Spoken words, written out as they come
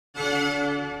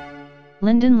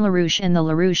Lyndon LaRouche and the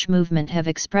LaRouche movement have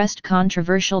expressed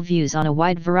controversial views on a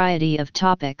wide variety of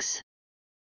topics.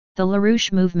 The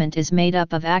LaRouche movement is made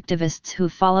up of activists who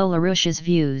follow LaRouche's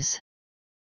views.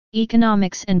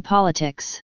 Economics and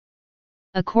politics.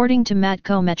 According to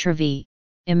Matko Metrovi,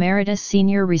 Emeritus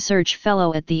Senior Research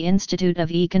Fellow at the Institute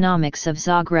of Economics of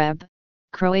Zagreb,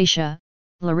 Croatia,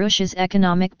 LaRouche's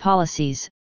economic policies,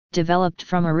 developed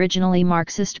from originally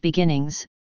Marxist beginnings,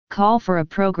 call for a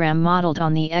program modeled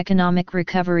on the economic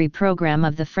recovery program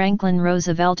of the Franklin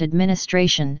Roosevelt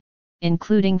administration,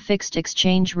 including fixed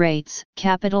exchange rates,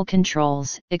 capital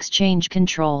controls, exchange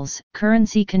controls,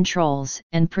 currency controls,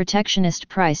 and protectionist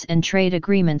price and trade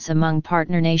agreements among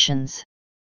partner nations.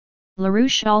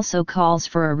 LaRouche also calls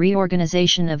for a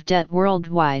reorganization of debt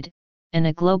worldwide, and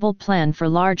a global plan for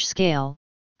large-scale,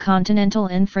 continental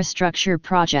infrastructure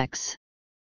projects.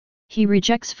 He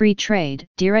rejects free trade,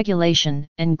 deregulation,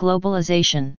 and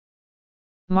globalization.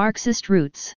 Marxist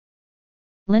roots.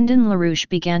 Lyndon LaRouche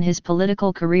began his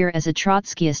political career as a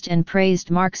Trotskyist and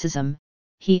praised Marxism.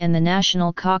 He and the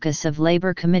National Caucus of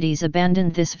Labor Committees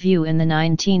abandoned this view in the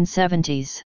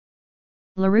 1970s.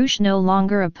 LaRouche no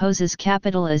longer opposes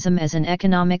capitalism as an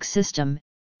economic system,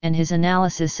 and his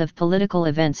analysis of political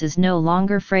events is no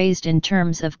longer phrased in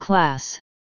terms of class.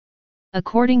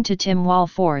 According to Tim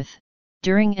Walforth,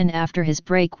 during and after his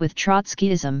break with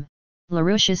Trotskyism,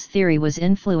 LaRouche's theory was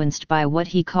influenced by what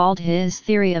he called his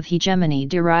theory of hegemony,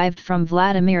 derived from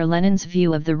Vladimir Lenin's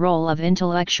view of the role of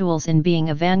intellectuals in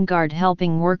being a vanguard,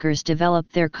 helping workers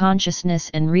develop their consciousness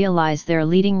and realize their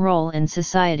leading role in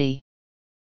society.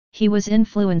 He was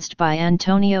influenced by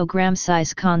Antonio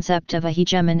Gramsci's concept of a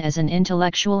hegemon as an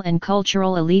intellectual and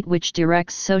cultural elite which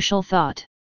directs social thought.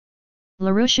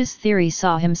 LaRouche's theory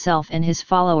saw himself and his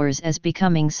followers as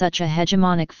becoming such a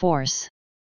hegemonic force.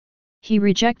 He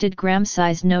rejected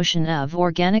Gramsci's notion of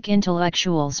organic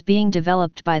intellectuals being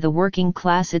developed by the working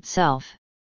class itself.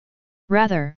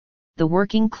 Rather, the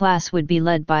working class would be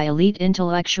led by elite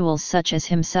intellectuals such as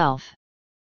himself.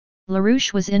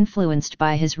 LaRouche was influenced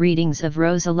by his readings of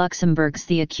Rosa Luxemburg's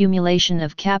The Accumulation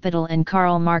of Capital and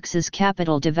Karl Marx's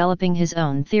Capital, developing his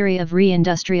own theory of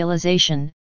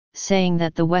reindustrialization, saying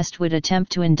that the West would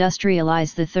attempt to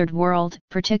industrialize the Third World,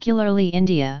 particularly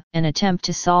India, and attempt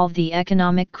to solve the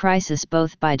economic crisis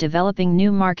both by developing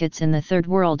new markets in the Third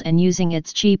World and using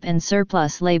its cheap and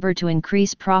surplus labor to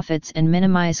increase profits and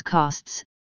minimize costs.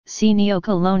 See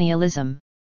neocolonialism.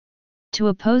 To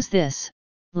oppose this,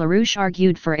 LaRouche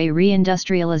argued for a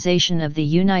reindustrialization of the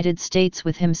United States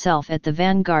with himself at the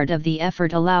vanguard of the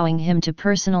effort, allowing him to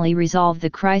personally resolve the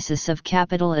crisis of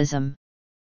capitalism.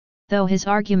 Though his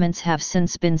arguments have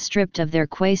since been stripped of their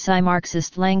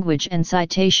quasi-Marxist language and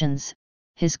citations,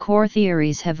 his core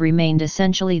theories have remained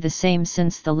essentially the same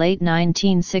since the late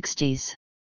 1960s.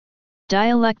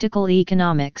 Dialectical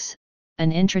Economics,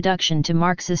 an introduction to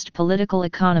Marxist political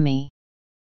economy.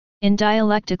 In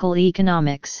Dialectical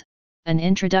Economics, an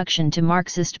introduction to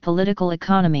Marxist political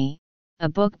economy, a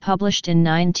book published in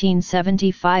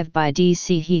 1975 by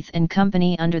D.C. Heath and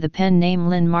Company under the pen name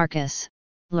Lynn Marcus,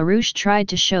 LaRouche tried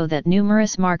to show that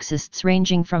numerous Marxists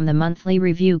ranging from the Monthly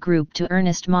Review Group to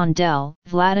Ernest Mondale,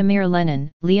 Vladimir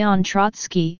Lenin, Leon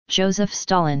Trotsky, Joseph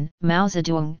Stalin, Mao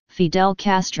Zedong, Fidel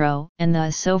Castro, and the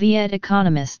Soviet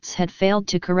economists had failed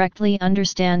to correctly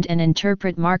understand and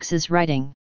interpret Marx's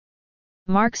writing.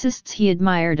 Marxists he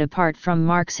admired apart from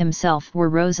Marx himself were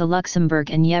Rosa Luxemburg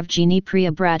and Yevgeny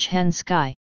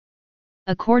Preobrazhensky.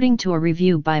 According to a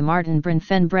review by Martin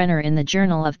Bronfenbrenner in the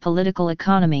Journal of Political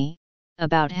Economy,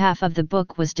 about half of the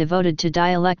book was devoted to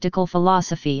dialectical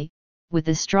philosophy, with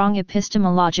a strong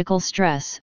epistemological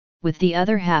stress, with the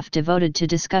other half devoted to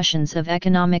discussions of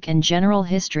economic and general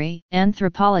history,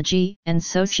 anthropology and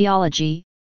sociology,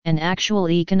 and actual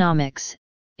economics,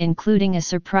 including a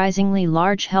surprisingly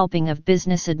large helping of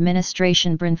business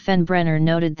administration. Bronfenbrenner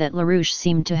noted that LaRouche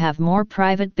seemed to have more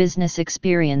private business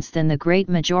experience than the great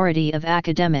majority of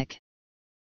academic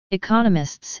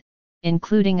economists,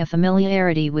 including a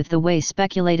familiarity with the way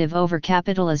speculative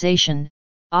overcapitalization,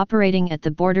 operating at the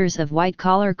borders of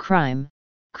white-collar crime,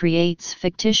 creates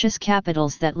fictitious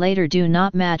capitals that later do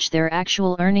not match their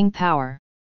actual earning power.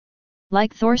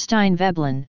 Like Thorstein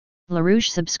Veblen, LaRouche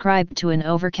subscribed to an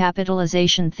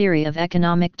overcapitalization theory of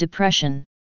economic depression.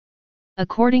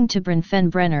 According to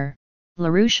Bronfenbrenner,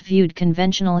 LaRouche viewed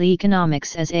conventional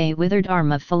economics as a withered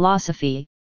arm of philosophy,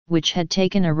 which had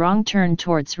taken a wrong turn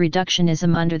towards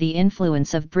reductionism under the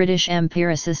influence of British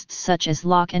empiricists such as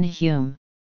Locke and Hume.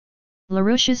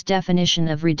 LaRouche's definition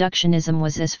of reductionism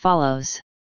was as follows.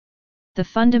 The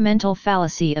fundamental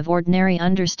fallacy of ordinary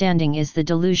understanding is the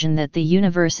delusion that the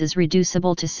universe is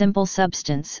reducible to simple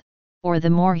substance, or the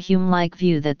more Hume-like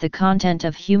view that the content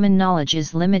of human knowledge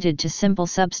is limited to simple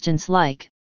substance-like,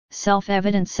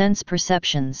 self-evident sense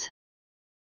perceptions.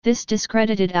 This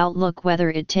discredited outlook, whether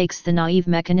it takes the naive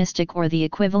mechanistic or the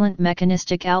equivalent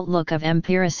mechanistic outlook of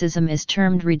empiricism, is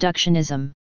termed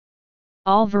reductionism.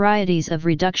 All varieties of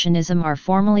reductionism are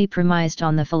formally premised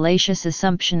on the fallacious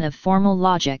assumption of formal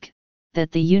logic,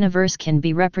 that the universe can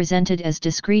be represented as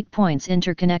discrete points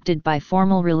interconnected by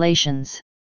formal relations.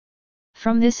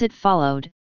 From this it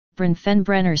followed,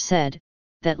 Bronfenbrenner said,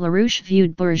 that LaRouche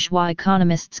viewed bourgeois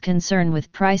economists' concern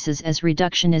with prices as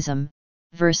reductionism,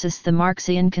 versus the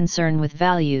Marxian concern with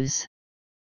values.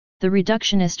 The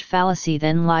reductionist fallacy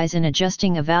then lies in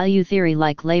adjusting a value theory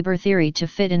like labor theory to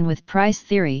fit in with price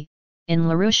theory. In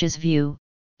LaRouche's view,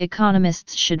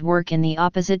 economists should work in the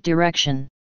opposite direction.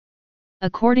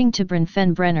 According to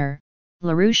Bronfenbrenner,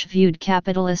 LaRouche viewed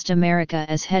capitalist America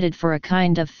as headed for a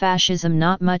kind of fascism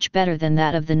not much better than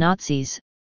that of the Nazis,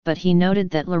 but he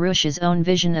noted that LaRouche's own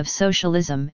vision of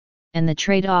socialism, and the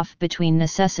trade-off between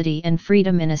necessity and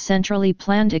freedom in a centrally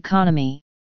planned economy,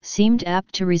 seemed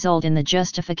apt to result in the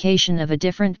justification of a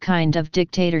different kind of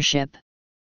dictatorship.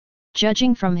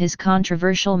 Judging from his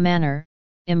controversial manner,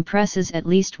 impresses at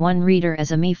least one reader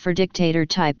as a me-for-dictator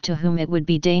type to whom it would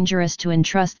be dangerous to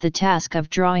entrust the task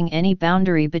of drawing any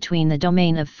boundary between the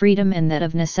domain of freedom and that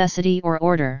of necessity or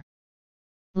order.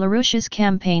 LaRouche's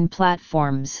campaign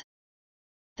platforms.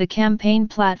 The campaign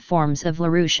platforms of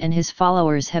LaRouche and his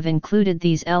followers have included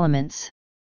these elements: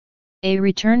 a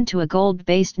return to a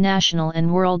gold-based national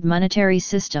and world monetary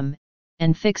system,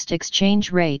 and fixed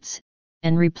exchange rates,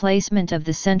 and replacement of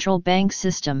the central bank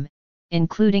system,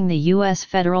 including the U.S.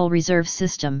 Federal Reserve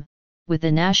System, with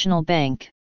the national bank.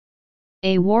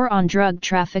 A war on drug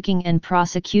trafficking and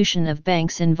prosecution of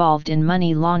banks involved in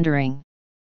money laundering.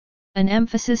 An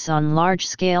emphasis on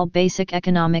large-scale basic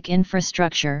economic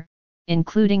infrastructure,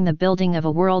 including the building of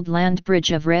a world land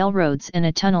bridge of railroads and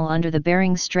a tunnel under the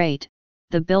Bering Strait,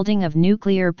 the building of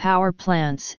nuclear power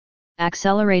plants,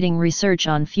 accelerating research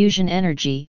on fusion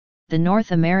energy, the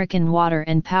North American Water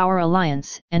and Power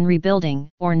Alliance, and rebuilding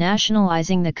or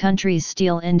nationalizing the country's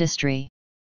steel industry.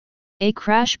 A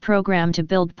crash program to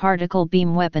build particle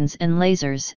beam weapons and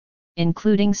lasers,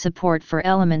 including support for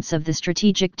elements of the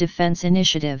Strategic Defense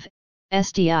Initiative,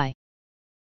 SDI.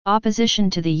 Opposition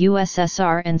to the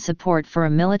USSR and support for a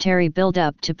military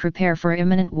buildup to prepare for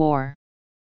imminent war.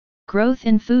 Growth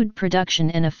in food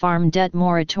production and a farm debt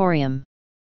moratorium.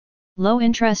 Low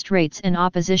interest rates and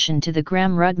opposition to the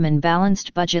Gramm-Rudman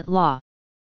balanced budget law.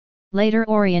 Later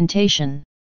orientation.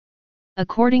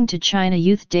 According to China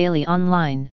Youth Daily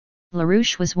Online,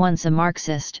 LaRouche was once a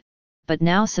Marxist, but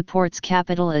now supports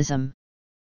capitalism.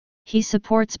 He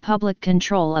supports public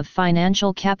control of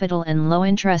financial capital and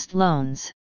low-interest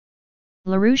loans.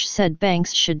 LaRouche said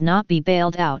banks should not be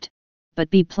bailed out, but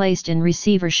be placed in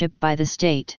receivership by the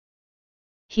state.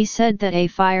 He said that a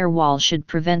firewall should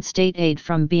prevent state aid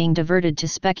from being diverted to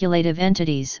speculative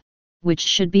entities, which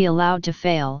should be allowed to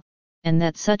fail, and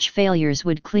that such failures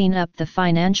would clean up the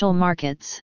financial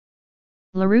markets.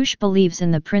 LaRouche believes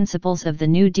in the principles of the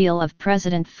New Deal of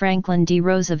President Franklin D.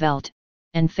 Roosevelt,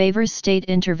 and favors state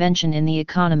intervention in the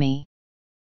economy.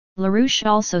 LaRouche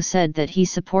also said that he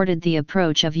supported the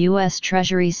approach of U.S.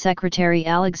 Treasury Secretary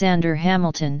Alexander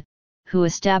Hamilton, who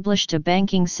established a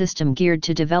banking system geared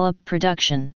to develop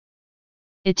production.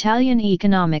 Italian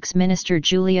economics minister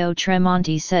Giulio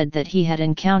Tremonti said that he had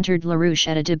encountered LaRouche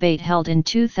at a debate held in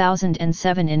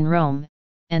 2007 in Rome,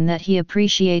 and that he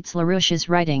appreciates LaRouche's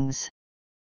writings.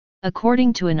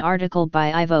 According to an article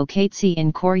by Ivo Cazzi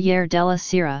in Corriere della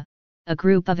Sera, a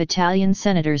group of Italian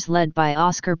senators led by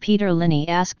Oscar Peterlini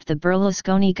asked the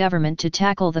Berlusconi government to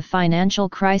tackle the financial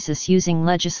crisis using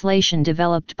legislation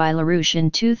developed by LaRouche in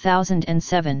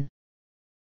 2007.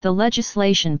 The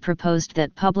legislation proposed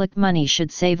that public money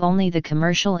should save only the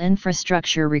commercial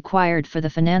infrastructure required for the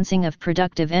financing of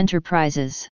productive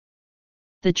enterprises.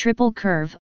 The triple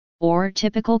curve, or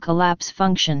typical collapse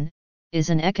function, is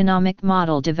an economic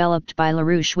model developed by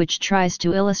LaRouche which tries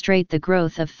to illustrate the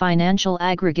growth of financial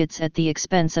aggregates at the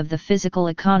expense of the physical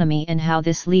economy and how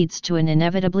this leads to an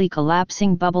inevitably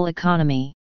collapsing bubble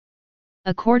economy.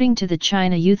 According to the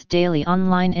China Youth Daily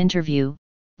Online interview,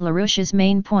 LaRouche's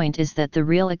main point is that the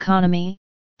real economy,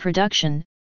 production,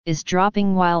 is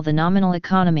dropping while the nominal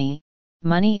economy,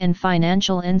 money and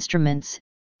financial instruments,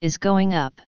 is going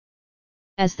up.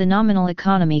 As the nominal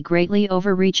economy greatly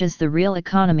overreaches the real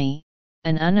economy,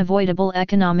 an unavoidable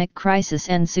economic crisis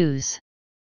ensues.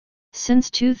 Since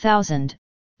 2000,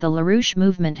 the LaRouche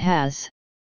movement has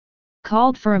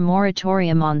called for a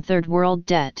moratorium on Third World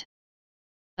debt,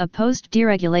 opposed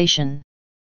deregulation,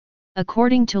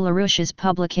 According to LaRouche's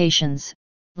publications,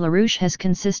 LaRouche has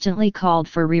consistently called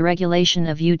for re-regulation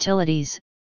of utilities,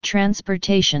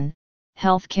 transportation,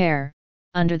 health care,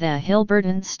 under the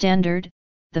Hilberton Standard,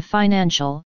 the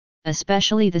financial,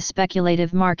 especially the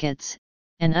speculative markets,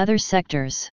 and other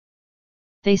sectors.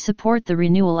 They support the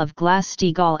renewal of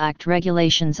Glass-Steagall Act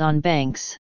regulations on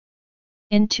banks.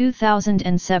 In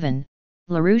 2007,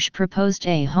 LaRouche proposed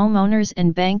a Homeowners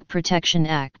and Bank Protection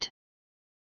Act.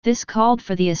 This called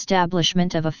for the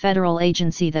establishment of a federal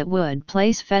agency that would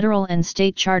place federal and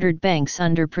state chartered banks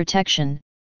under protection,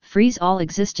 freeze all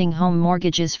existing home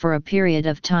mortgages for a period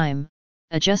of time,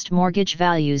 adjust mortgage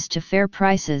values to fair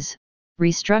prices,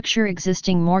 restructure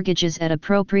existing mortgages at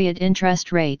appropriate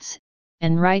interest rates,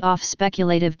 and write off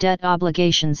speculative debt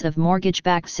obligations of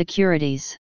mortgage-backed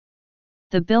securities.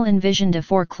 The bill envisioned a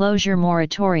foreclosure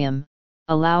moratorium,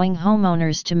 allowing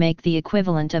homeowners to make the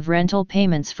equivalent of rental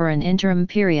payments for an interim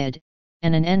period,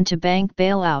 and an end to bank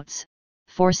bailouts,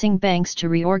 forcing banks to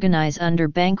reorganize under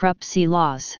bankruptcy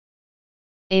laws.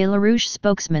 A LaRouche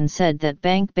spokesman said that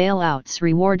bank bailouts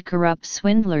reward corrupt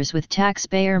swindlers with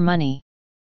taxpayer money.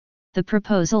 The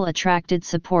proposal attracted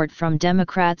support from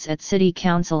Democrats at city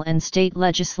council and state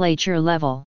legislature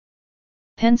level.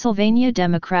 Pennsylvania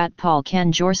Democrat Paul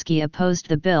Kanjorski opposed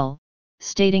the bill,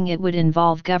 stating it would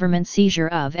involve government seizure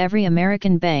of every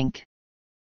American bank.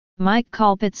 Mike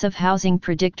Colpitz of Housing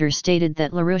Predictor stated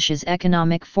that LaRouche's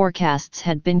economic forecasts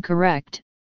had been correct,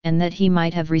 and that he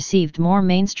might have received more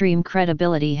mainstream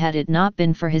credibility had it not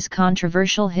been for his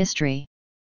controversial history.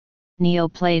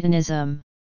 Neoplatonism.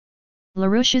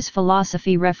 LaRouche's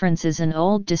philosophy references an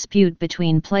old dispute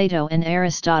between Plato and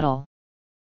Aristotle.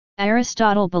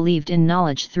 Aristotle believed in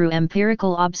knowledge through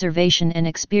empirical observation and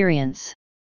experience.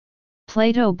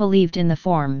 Plato believed in the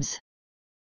forms.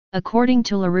 According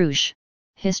to LaRouche,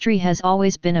 history has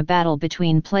always been a battle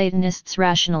between Platonists,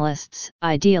 rationalists,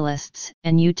 idealists,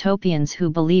 and utopians who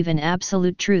believe in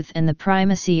absolute truth and the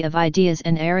primacy of ideas,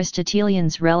 and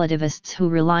Aristotelians, relativists who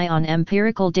rely on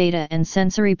empirical data and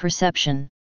sensory perception.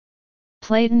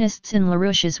 Platonists in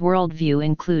LaRouche's worldview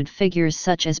include figures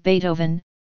such as Beethoven,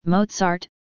 Mozart,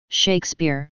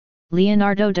 Shakespeare,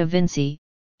 Leonardo da Vinci,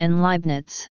 and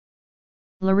Leibniz.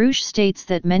 LaRouche states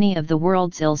that many of the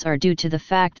world's ills are due to the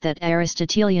fact that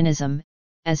Aristotelianism,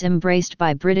 as embraced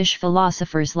by British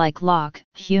philosophers like Locke,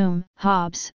 Hume,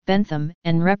 Hobbes, Bentham,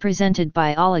 and represented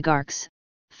by oligarchs,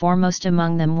 foremost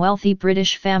among them wealthy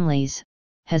British families,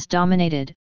 has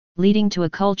dominated, leading to a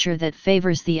culture that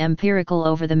favors the empirical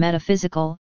over the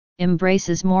metaphysical,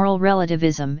 embraces moral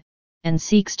relativism, and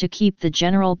seeks to keep the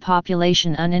general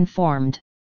population uninformed.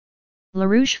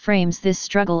 LaRouche frames this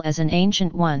struggle as an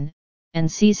ancient one, and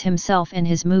sees himself and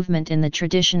his movement in the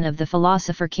tradition of the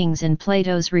philosopher kings in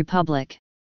Plato's Republic.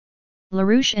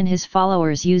 LaRouche and his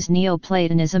followers use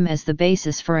Neoplatonism as the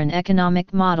basis for an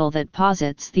economic model that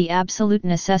posits the absolute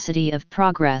necessity of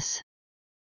progress.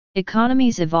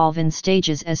 Economies evolve in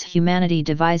stages as humanity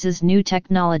devises new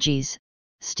technologies,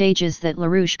 stages that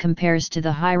LaRouche compares to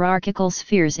the hierarchical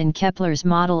spheres in Kepler's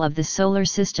model of the solar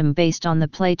system based on the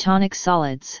Platonic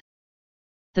solids.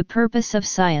 The purpose of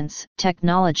science,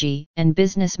 technology, and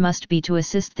business must be to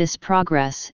assist this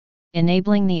progress,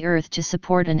 enabling the Earth to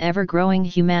support an ever-growing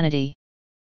humanity.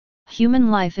 Human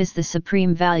life is the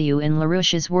supreme value in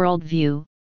LaRouche's worldview.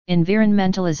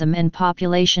 Environmentalism and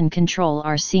population control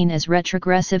are seen as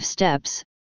retrogressive steps,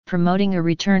 promoting a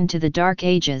return to the Dark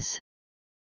Ages.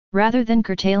 Rather than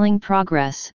curtailing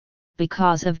progress,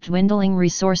 because of dwindling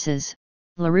resources,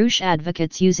 LaRouche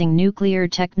advocates using nuclear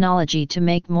technology to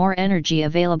make more energy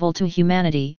available to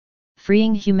humanity,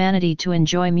 freeing humanity to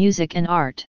enjoy music and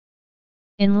art.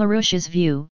 In LaRouche's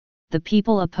view, the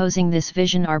people opposing this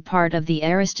vision are part of the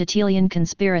Aristotelian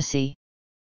conspiracy.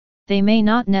 They may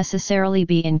not necessarily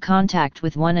be in contact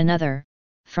with one another,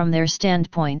 from their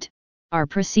standpoint, are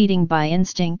proceeding by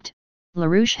instinct,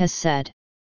 LaRouche has said.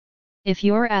 If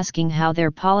you're asking how their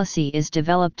policy is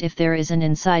developed, if there is an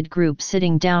inside group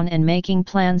sitting down and making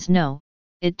plans, no,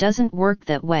 it doesn't work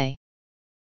that way.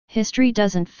 History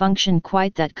doesn't function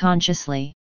quite that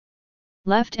consciously.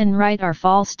 Left and right are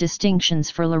false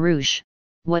distinctions for LaRouche.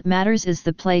 What matters is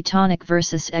the Platonic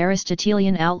versus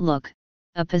Aristotelian outlook,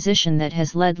 a position that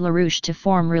has led LaRouche to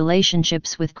form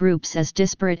relationships with groups as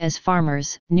disparate as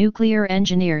farmers, nuclear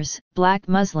engineers, black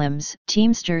Muslims,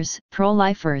 Teamsters,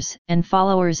 pro-lifers, and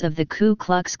followers of the Ku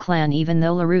Klux Klan, even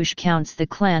though LaRouche counts the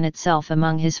Klan itself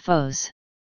among his foes.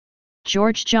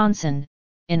 George Johnson,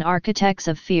 in Architects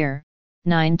of Fear,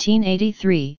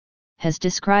 1983, has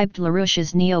described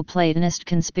LaRouche's Neoplatonist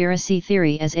conspiracy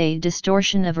theory as a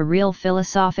distortion of a real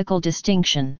philosophical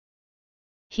distinction.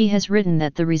 He has written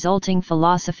that the resulting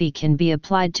philosophy can be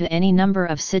applied to any number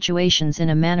of situations in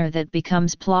a manner that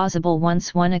becomes plausible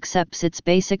once one accepts its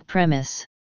basic premise.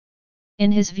 In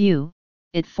his view,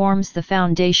 it forms the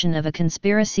foundation of a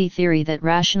conspiracy theory that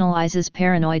rationalizes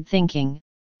paranoid thinking,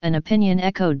 an opinion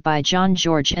echoed by John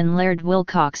George and Laird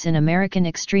Wilcox in American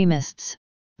Extremists,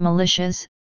 Militias,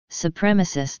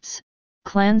 Supremacists,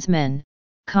 Klansmen,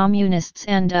 Communists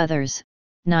and Others,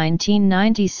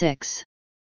 1996.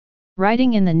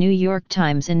 Writing in the New York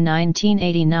Times in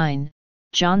 1989,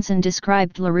 Johnson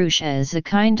described LaRouche as a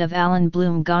kind of Alan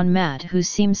Bloom gone mad who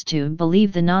seems to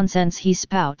believe the nonsense he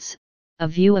spouts, a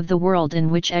view of the world in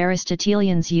which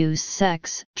Aristotelians use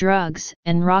sex, drugs,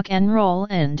 and rock and roll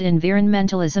and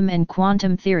environmentalism and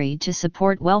quantum theory to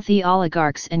support wealthy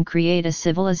oligarchs and create a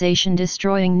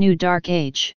civilization-destroying new dark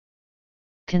age.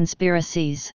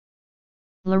 Conspiracies.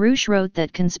 LaRouche wrote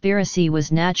that conspiracy was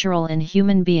natural in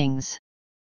human beings.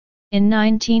 In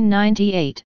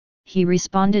 1998, he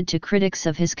responded to critics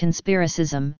of his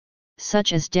conspiracism,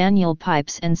 such as Daniel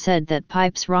Pipes, and said that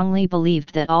Pipes wrongly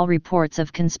believed that all reports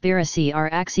of conspiracy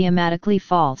are axiomatically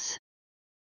false.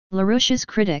 LaRouche's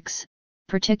critics,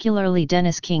 particularly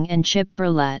Dennis King and Chip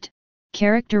Berlet,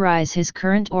 characterize his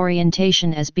current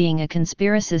orientation as being a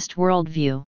conspiracist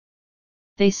worldview.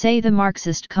 They say the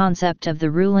Marxist concept of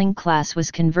the ruling class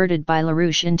was converted by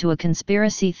LaRouche into a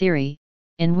conspiracy theory,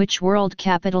 in which world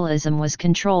capitalism was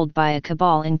controlled by a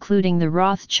cabal including the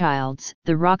Rothschilds,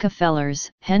 the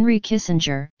Rockefellers, Henry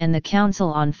Kissinger, and the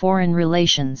Council on Foreign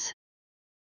Relations.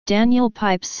 Daniel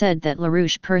Pipes said that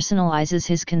LaRouche personalizes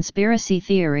his conspiracy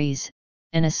theories,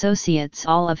 and associates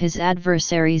all of his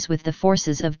adversaries with the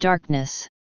forces of darkness.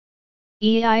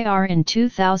 EIR in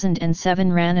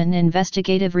 2007 ran an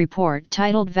investigative report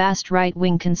titled Vast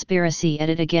Right-Wing Conspiracy at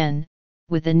It Again,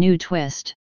 with a new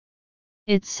twist.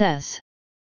 It says,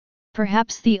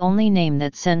 perhaps the only name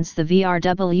that sends the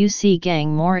VRWC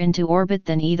gang more into orbit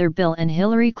than either Bill and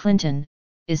Hillary Clinton,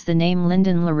 is the name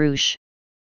Lyndon LaRouche.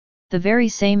 The very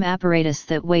same apparatus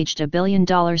that waged a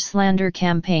billion-dollar slander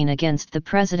campaign against the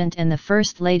President and the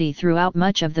First Lady throughout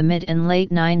much of the mid and late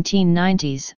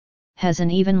 1990s, has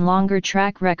an even longer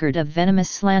track record of venomous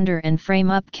slander and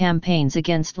frame-up campaigns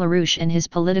against LaRouche and his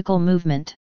political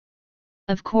movement.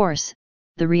 Of course,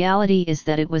 the reality is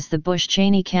that it was the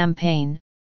Bush-Cheney campaign,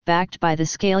 backed by the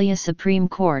Scalia Supreme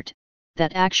Court,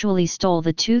 that actually stole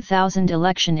the 2000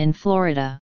 election in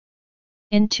Florida.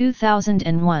 In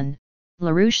 2001,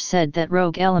 LaRouche said that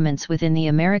rogue elements within the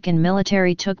American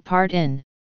military took part in,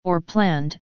 or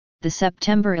planned, the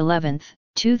September 11,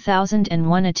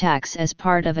 2001 attacks as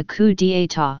part of a coup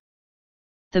d'état.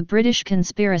 The British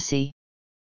conspiracy.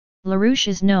 LaRouche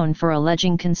is known for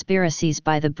alleging conspiracies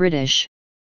by the British.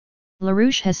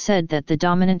 LaRouche has said that the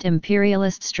dominant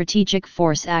imperialist strategic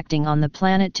force acting on the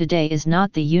planet today is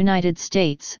not the United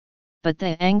States, but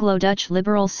the Anglo-Dutch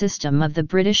liberal system of the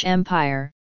British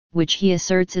Empire, which he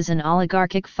asserts is an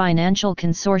oligarchic financial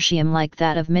consortium like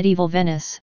that of medieval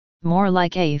Venice, more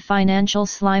like a financial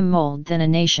slime mold than a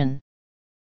nation.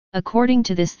 According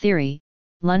to this theory,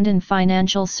 London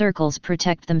financial circles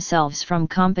protect themselves from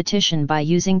competition by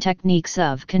using techniques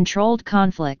of controlled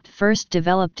conflict first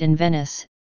developed in Venice,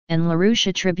 and LaRouche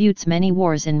attributes many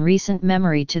wars in recent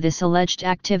memory to this alleged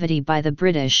activity by the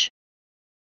British.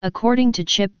 According to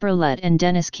Chip Berlet and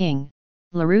Dennis King,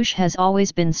 LaRouche has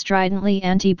always been stridently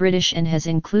anti-British and has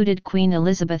included Queen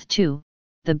Elizabeth II,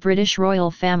 the British royal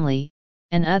family,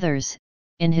 and others,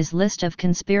 in his list of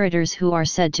conspirators who are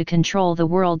said to control the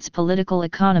world's political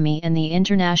economy and the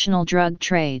international drug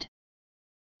trade.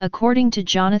 According to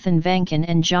Jonathan Vankin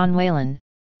and John Whalen,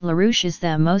 LaRouche is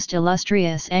the most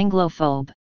illustrious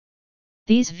Anglophobe.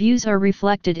 These views are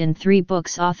reflected in 3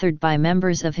 books authored by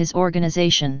members of his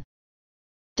organization.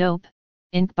 Dope,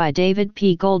 Inc. by David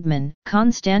P. Goldman,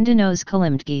 Konstantinos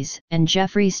Kalimtkis, and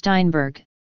Jeffrey Steinberg,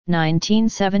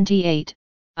 1978,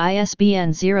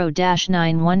 ISBN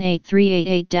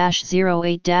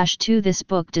 0-918388-08-2. This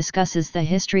book discusses the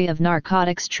history of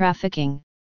narcotics trafficking,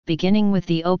 beginning with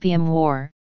the Opium War,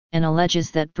 and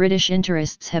alleges that British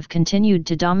interests have continued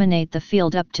to dominate the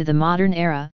field up to the modern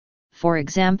era, for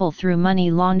example through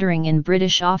money laundering in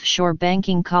British offshore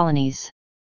banking colonies.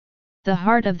 The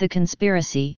heart of the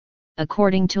conspiracy,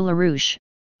 according to LaRouche,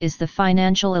 is the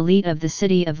financial elite of the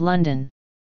City of London.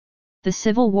 The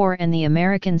Civil War and the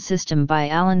American System by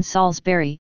Alan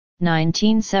Salisbury,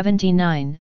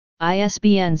 1979,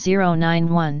 ISBN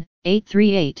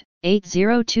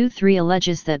 091-838-8023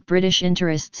 alleges that British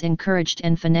interests encouraged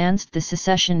and financed the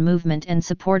secession movement and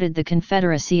supported the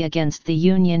Confederacy against the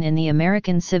Union in the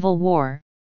American Civil War,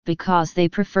 because they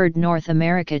preferred North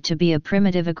America to be a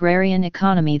primitive agrarian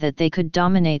economy that they could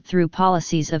dominate through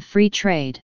policies of free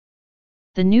trade.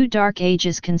 The New Dark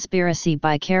Ages Conspiracy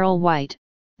by Carol White,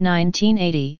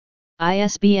 1980,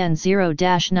 ISBN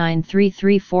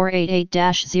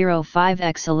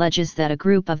 0-933488-05X alleges that a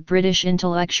group of British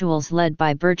intellectuals led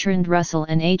by Bertrand Russell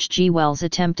and H. G. Wells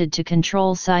attempted to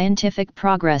control scientific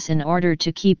progress in order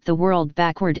to keep the world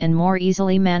backward and more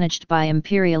easily managed by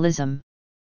imperialism.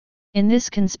 In this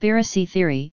conspiracy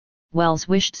theory, Wells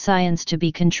wished science to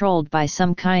be controlled by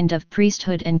some kind of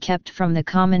priesthood and kept from the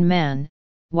common man,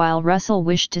 while Russell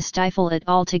wished to stifle it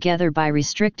altogether by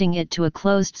restricting it to a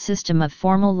closed system of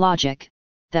formal logic,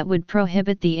 that would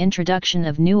prohibit the introduction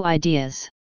of new ideas.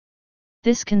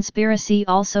 This conspiracy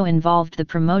also involved the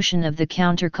promotion of the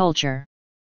counterculture.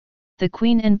 The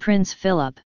Queen and Prince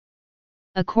Philip.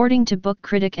 According to book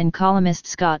critic and columnist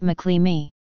Scott McLeamy,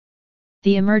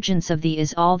 the emergence of the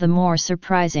is all the more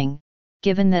surprising,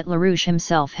 given that LaRouche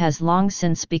himself has long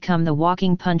since become the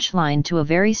walking punchline to a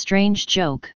very strange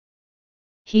joke.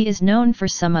 He is known for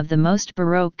some of the most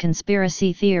baroque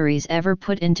conspiracy theories ever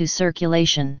put into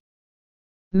circulation.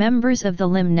 Members of the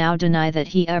Limb now deny that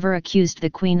he ever accused the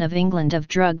Queen of England of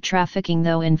drug trafficking,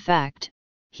 though in fact,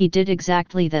 he did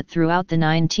exactly that throughout the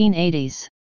 1980s.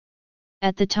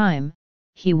 At the time,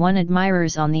 he won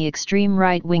admirers on the extreme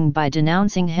right wing by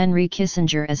denouncing Henry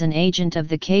Kissinger as an agent of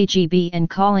the KGB and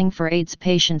calling for AIDS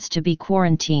patients to be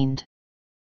quarantined.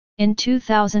 In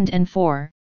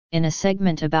 2004, in a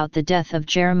segment about the death of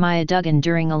Jeremiah Duggan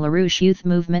during a LaRouche Youth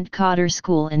Movement Cotter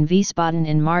School in Wiesbaden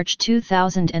in March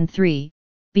 2003,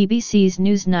 BBC's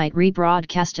Newsnight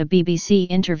rebroadcast a BBC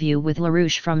interview with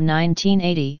LaRouche from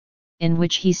 1980, in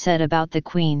which he said about the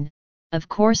Queen, "Of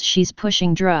course she's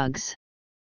pushing drugs.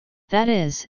 That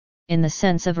is, in the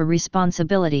sense of a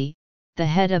responsibility, the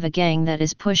head of a gang that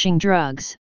is pushing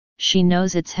drugs, she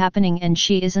knows it's happening and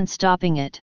she isn't stopping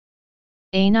it."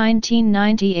 A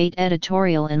 1998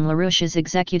 editorial in LaRouche's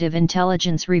Executive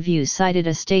Intelligence Review cited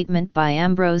a statement by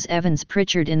Ambrose Evans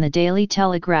Pritchard in the Daily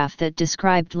Telegraph that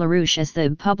described LaRouche as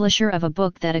the publisher of a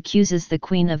book that accuses the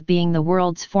Queen of being the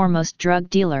world's foremost drug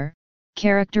dealer,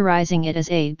 characterizing it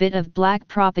as a bit of black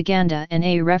propaganda and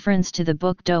a reference to the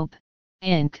book Dope,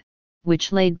 Inc.,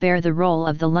 which laid bare the role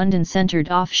of the London-centred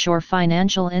offshore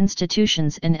financial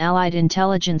institutions and allied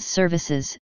intelligence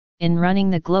services, in running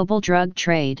the global drug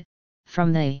trade,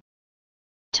 from the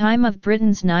time of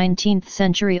Britain's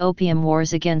 19th-century opium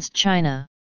wars against China.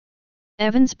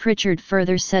 Evans Pritchard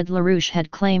further said LaRouche had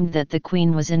claimed that the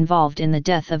Queen was involved in the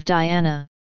death of Diana,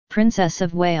 Princess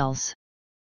of Wales.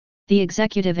 The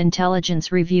Executive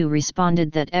Intelligence Review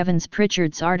responded that Evans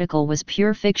Pritchard's article was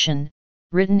pure fiction,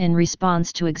 written in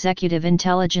response to Executive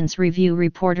Intelligence Review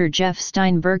reporter Jeff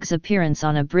Steinberg's appearance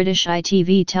on a British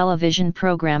ITV television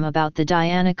programme about the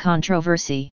Diana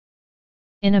controversy.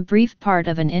 In a brief part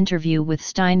of an interview with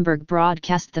Steinberg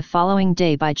broadcast the following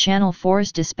day by Channel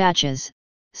 4's Dispatches,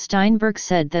 Steinberg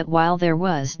said that while there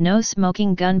was no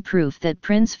smoking gun proof that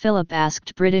Prince Philip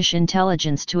asked British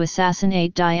intelligence to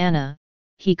assassinate Diana,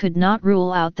 he could not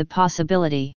rule out the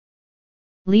possibility.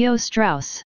 Leo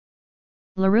Strauss.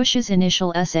 LaRouche's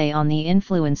initial essay on the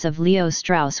influence of Leo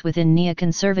Strauss within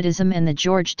neoconservatism and the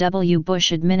George W.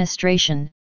 Bush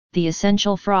administration, The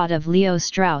Essential Fraud of Leo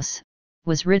Strauss,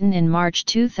 was written in March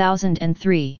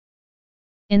 2003.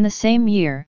 In the same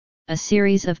year, a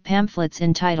series of pamphlets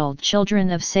entitled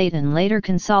Children of Satan, later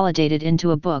consolidated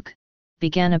into a book,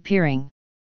 began appearing.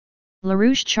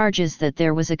 LaRouche charges that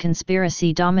there was a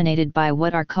conspiracy dominated by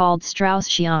what are called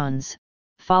Straussians,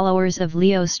 followers of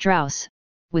Leo Strauss,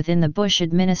 within the Bush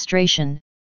administration,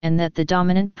 and that the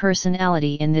dominant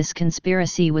personality in this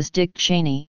conspiracy was Dick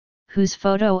Cheney, whose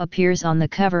photo appears on the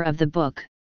cover of the book.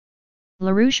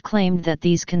 LaRouche claimed that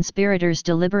these conspirators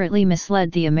deliberately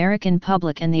misled the American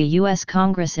public and the U.S.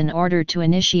 Congress in order to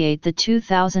initiate the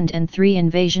 2003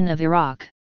 invasion of Iraq.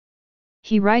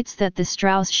 He writes that the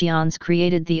Straussians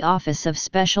created the Office of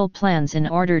Special Plans in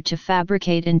order to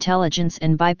fabricate intelligence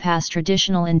and bypass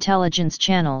traditional intelligence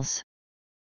channels.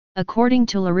 According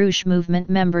to LaRouche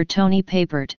movement member Tony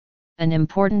Papert, an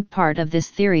important part of this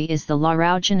theory is the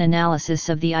LaRouchian analysis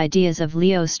of the ideas of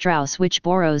Leo Strauss, which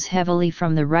borrows heavily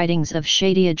from the writings of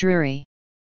Shadia Drury.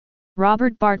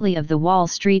 Robert Bartley of the Wall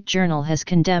Street Journal has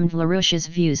condemned LaRouche's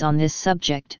views on this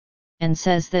subject, and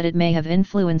says that it may have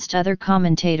influenced other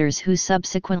commentators who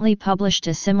subsequently published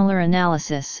a similar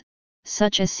analysis,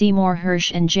 such as Seymour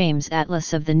Hersh and James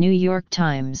Atlas of the New York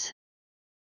Times.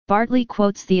 Bartley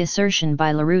quotes the assertion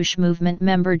by LaRouche movement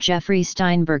member Jeffrey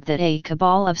Steinberg that a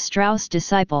cabal of Strauss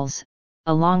disciples,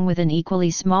 along with an equally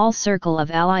small circle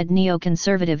of allied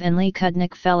neoconservative and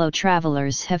Likud fellow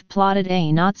travelers, have plotted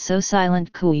a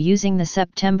not-so-silent coup using the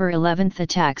September 11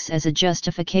 attacks as a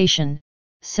justification,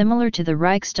 similar to the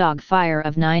Reichstag fire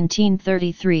of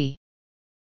 1933.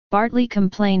 Bartley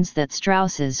complains that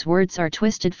Strauss's words are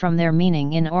twisted from their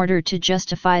meaning in order to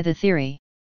justify the theory.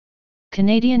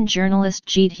 Canadian journalist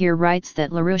Jeet Heer writes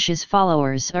that LaRouche's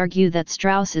followers argue that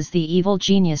Strauss is the evil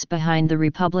genius behind the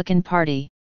Republican Party.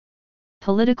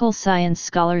 Political science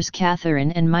scholars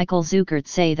Catherine and Michael Zuckert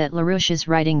say that LaRouche's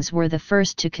writings were the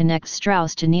first to connect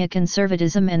Strauss to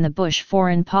neoconservatism and the Bush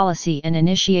foreign policy and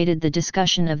initiated the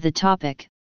discussion of the topic,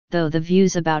 though the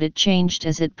views about it changed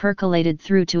as it percolated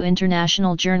through to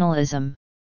international journalism.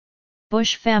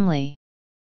 Bush family.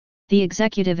 The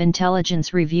Executive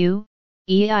Intelligence Review,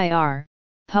 EIR,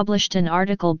 published an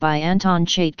article by Anton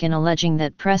Chaikin alleging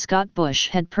that Prescott Bush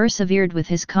had persevered with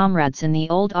his comrades in the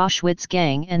old Auschwitz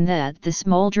gang and that the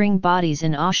smoldering bodies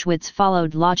in Auschwitz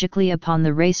followed logically upon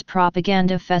the race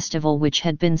propaganda festival which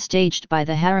had been staged by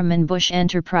the Harriman Bush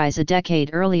enterprise a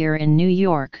decade earlier in New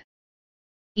York.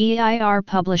 EIR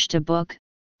published a book,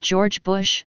 George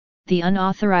Bush, The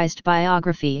Unauthorized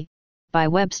Biography, by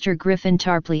Webster Griffin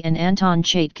Tarpley and Anton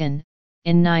Chaikin,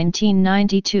 in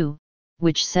 1992,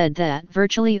 which said that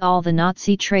virtually all the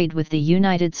Nazi trade with the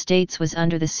United States was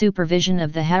under the supervision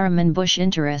of the Harriman Bush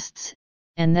interests,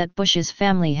 and that Bush's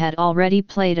family had already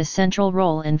played a central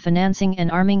role in financing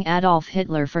and arming Adolf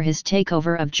Hitler for his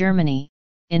takeover of Germany,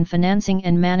 in financing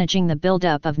and managing the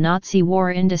buildup of Nazi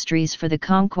war industries for the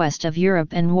conquest of Europe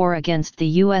and war against the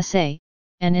USA,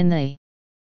 and in the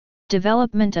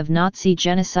development of Nazi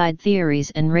genocide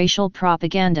theories and racial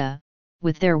propaganda,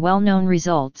 with their well-known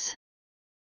results.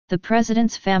 The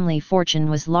president's family fortune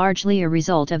was largely a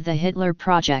result of the Hitler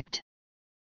Project.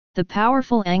 The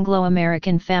powerful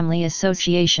Anglo-American family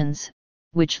associations,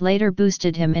 which later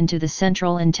boosted him into the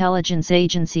Central Intelligence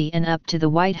Agency and up to the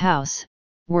White House,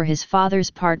 were his father's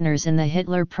partners in the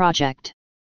Hitler Project.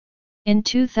 In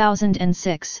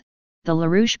 2006, the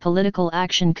LaRouche Political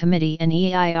Action Committee and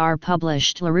EIR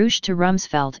published LaRouche to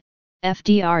Rumsfeld,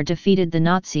 FDR defeated the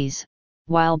Nazis,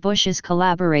 while Bushes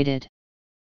collaborated.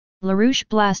 LaRouche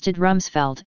blasted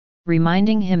Rumsfeld,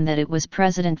 reminding him that it was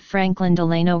President Franklin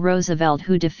Delano Roosevelt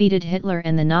who defeated Hitler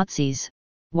and the Nazis,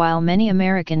 while many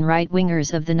American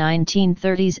right-wingers of the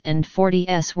 1930s and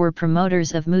 40s were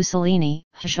promoters of Mussolini,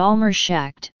 Hjalmar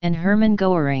Schacht, and Hermann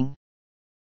Goering.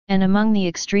 And among the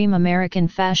extreme American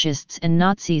fascists and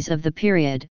Nazis of the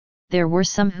period, there were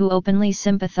some who openly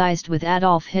sympathized with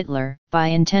Adolf Hitler, by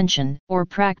intention or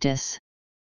practice.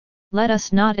 Let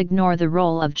us not ignore the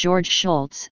role of George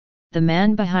Shultz, the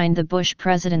man behind the Bush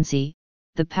presidency,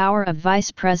 the power of Vice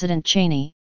President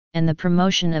Cheney, and the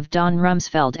promotion of Don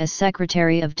Rumsfeld as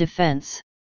Secretary of Defense.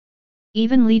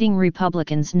 Even leading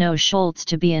Republicans know Shultz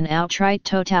to be an outright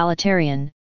totalitarian,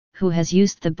 who has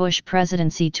used the Bush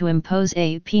presidency to impose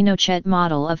a Pinochet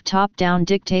model of top-down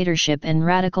dictatorship and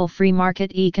radical free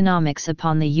market economics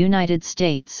upon the United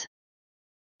States.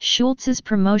 Shultz's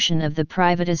promotion of the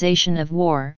privatization of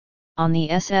war, on the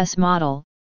SS model,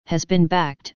 has been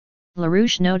backed,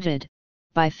 LaRouche noted,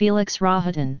 by Felix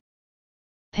Rohatyn.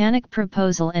 Panic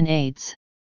Proposal and AIDS.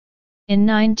 In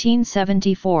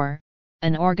 1974,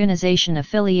 an organization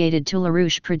affiliated to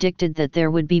LaRouche predicted that there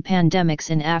would be pandemics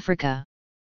in Africa.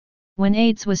 When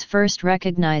AIDS was first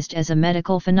recognized as a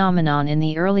medical phenomenon in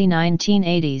the early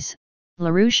 1980s,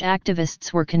 LaRouche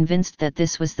activists were convinced that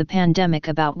this was the pandemic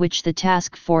about which the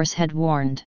task force had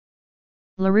warned.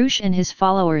 LaRouche and his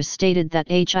followers stated that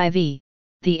HIV,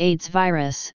 the AIDS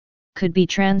virus, could be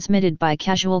transmitted by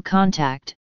casual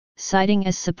contact, citing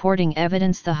as supporting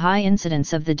evidence the high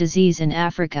incidence of the disease in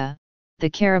Africa, the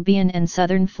Caribbean and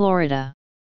southern Florida.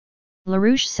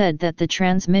 LaRouche said that the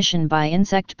transmission by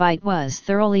insect bite was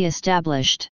thoroughly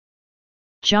established.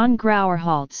 John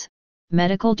Grauerholtz,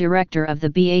 medical director of the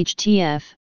BHTF,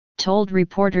 told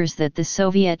reporters that the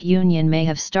Soviet Union may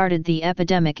have started the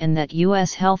epidemic and that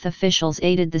U.S. health officials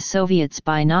aided the Soviets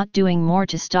by not doing more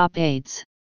to stop AIDS.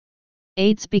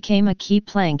 AIDS became a key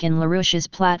plank in LaRouche's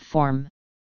platform.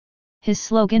 His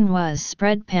slogan was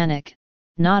 "Spread Panic,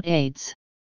 not AIDS."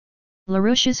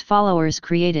 LaRouche's followers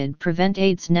created Prevent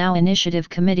AIDS Now Initiative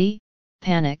Committee,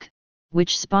 PANIC,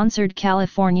 which sponsored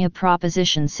California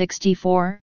Proposition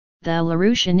 64, the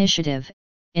LaRouche Initiative,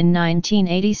 in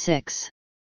 1986.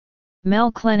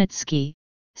 Mel Klenitsky,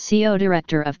 CO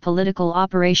Director of Political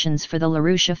Operations for the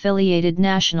LaRouche-affiliated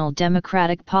National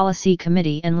Democratic Policy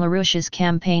Committee and LaRouche's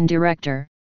campaign director,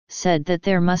 said that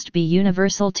there must be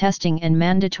universal testing and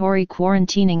mandatory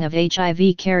quarantining of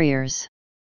HIV carriers.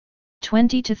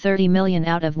 20 to 30 million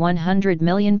out of 100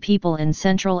 million people in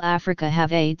Central Africa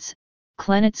have AIDS,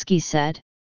 Klenitsky said.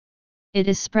 It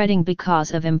is spreading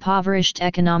because of impoverished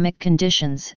economic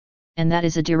conditions, and that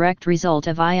is a direct result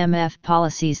of IMF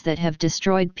policies that have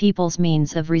destroyed people's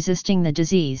means of resisting the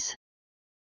disease.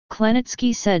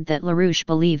 Klenitsky said that LaRouche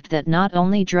believed that not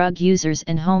only drug users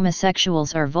and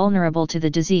homosexuals are vulnerable to the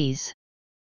disease.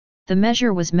 The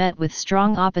measure was met with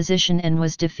strong opposition and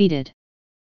was defeated.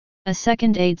 A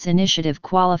second AIDS initiative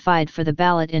qualified for the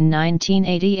ballot in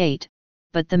 1988,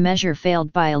 but the measure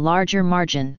failed by a larger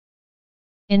margin.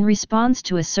 In response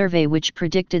to a survey which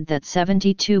predicted that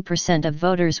 72% of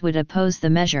voters would oppose the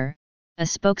measure, a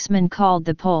spokesman called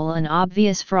the poll an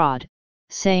obvious fraud,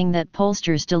 saying that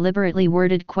pollsters deliberately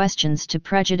worded questions to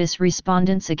prejudice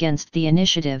respondents against the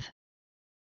initiative.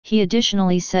 He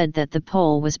additionally said that the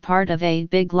poll was part of a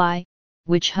big lie,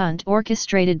 witch hunt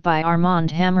orchestrated by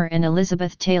Armand Hammer and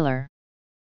Elizabeth Taylor.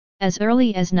 As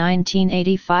early as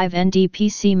 1985,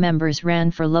 NDPC members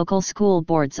ran for local school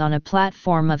boards on a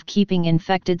platform of keeping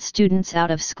infected students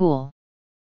out of school.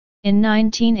 In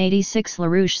 1986,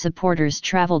 LaRouche supporters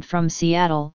traveled from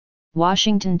Seattle,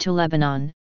 Washington to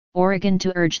Lebanon, Oregon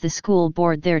to urge the school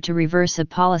board there to reverse a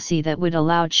policy that would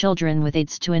allow children with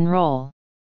AIDS to enroll.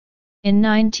 In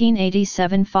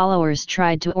 1987, followers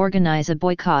tried to organize a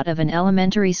boycott of an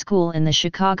elementary school in the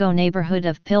Chicago neighborhood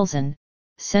of Pilsen,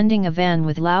 sending a van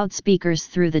with loudspeakers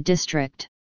through the district.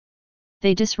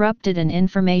 They disrupted an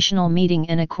informational meeting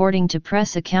and, according to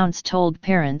press accounts, told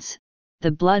parents,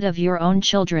 "The blood of your own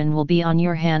children will be on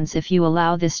your hands if you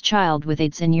allow this child with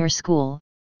AIDS in your school,"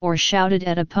 or shouted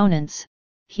at opponents,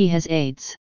 "He has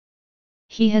AIDS.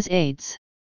 He has AIDS."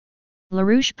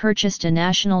 LaRouche purchased a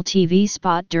national TV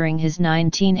spot during his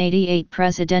 1988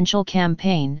 presidential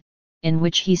campaign, in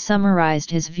which he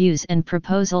summarized his views and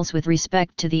proposals with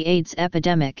respect to the AIDS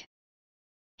epidemic.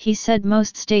 He said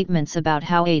most statements about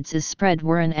how AIDS is spread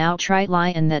were an outright lie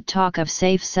and that talk of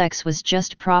safe sex was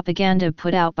just propaganda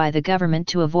put out by the government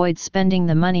to avoid spending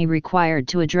the money required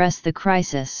to address the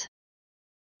crisis.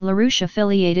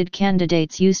 LaRouche-affiliated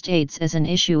candidates used AIDS as an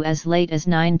issue as late as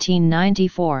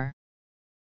 1994.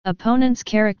 Opponents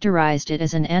characterized it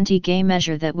as an anti-gay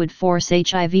measure that would force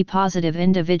HIV-positive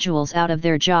individuals out of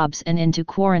their jobs and into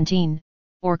quarantine,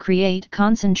 or create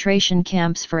concentration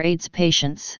camps for AIDS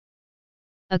patients.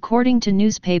 According to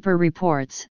newspaper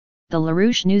reports, the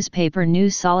LaRouche newspaper New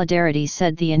Solidarity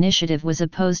said the initiative was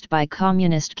opposed by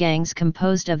communist gangs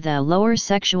composed of the lower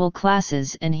sexual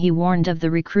classes, and he warned of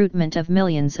the recruitment of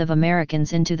millions of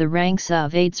Americans into the ranks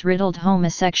of AIDS-riddled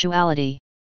homosexuality.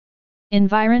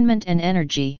 Environment and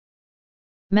energy.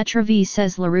 Metrovi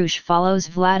says LaRouche follows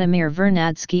Vladimir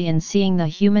Vernadsky in seeing the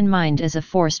human mind as a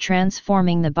force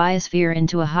transforming the biosphere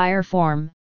into a higher form,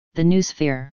 the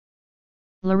noosphere.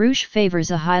 LaRouche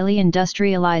favors a highly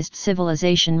industrialized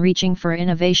civilization reaching for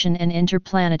innovation and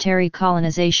interplanetary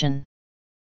colonization.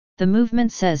 The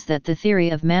movement says that the theory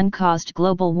of man-caused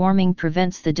global warming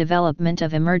prevents the development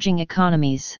of emerging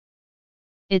economies.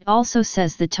 It also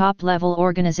says the top-level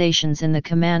organizations in the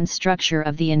command structure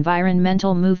of the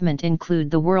environmental movement include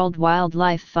the World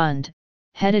Wildlife Fund,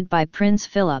 headed by Prince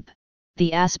Philip,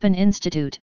 the Aspen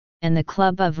Institute, and the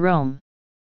Club of Rome.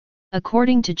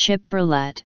 According to Chip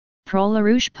Berlet,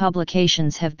 pro-LaRouche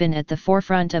publications have been at the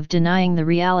forefront of denying the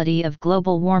reality of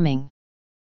global warming.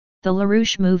 The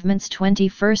LaRouche movement's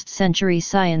 21st Century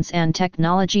Science and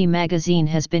Technology magazine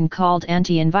has been called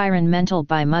anti-environmental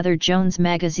by Mother Jones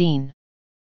magazine.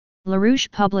 LaRouche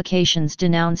publications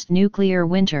denounced nuclear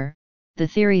winter, the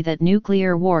theory that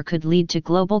nuclear war could lead to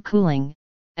global cooling,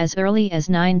 as early as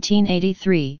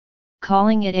 1983,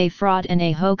 calling it a fraud and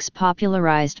a hoax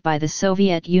popularized by the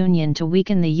Soviet Union to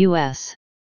weaken the U.S.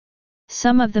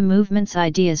 Some of the movement's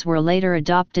ideas were later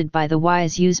adopted by the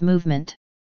Wise Use movement.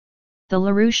 The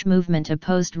LaRouche movement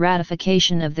opposed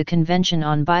ratification of the Convention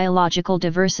on Biological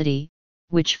Diversity,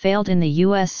 which failed in the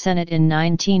U.S. Senate in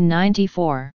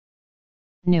 1994.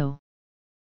 New.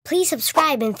 Please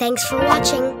subscribe and thanks for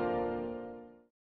watching.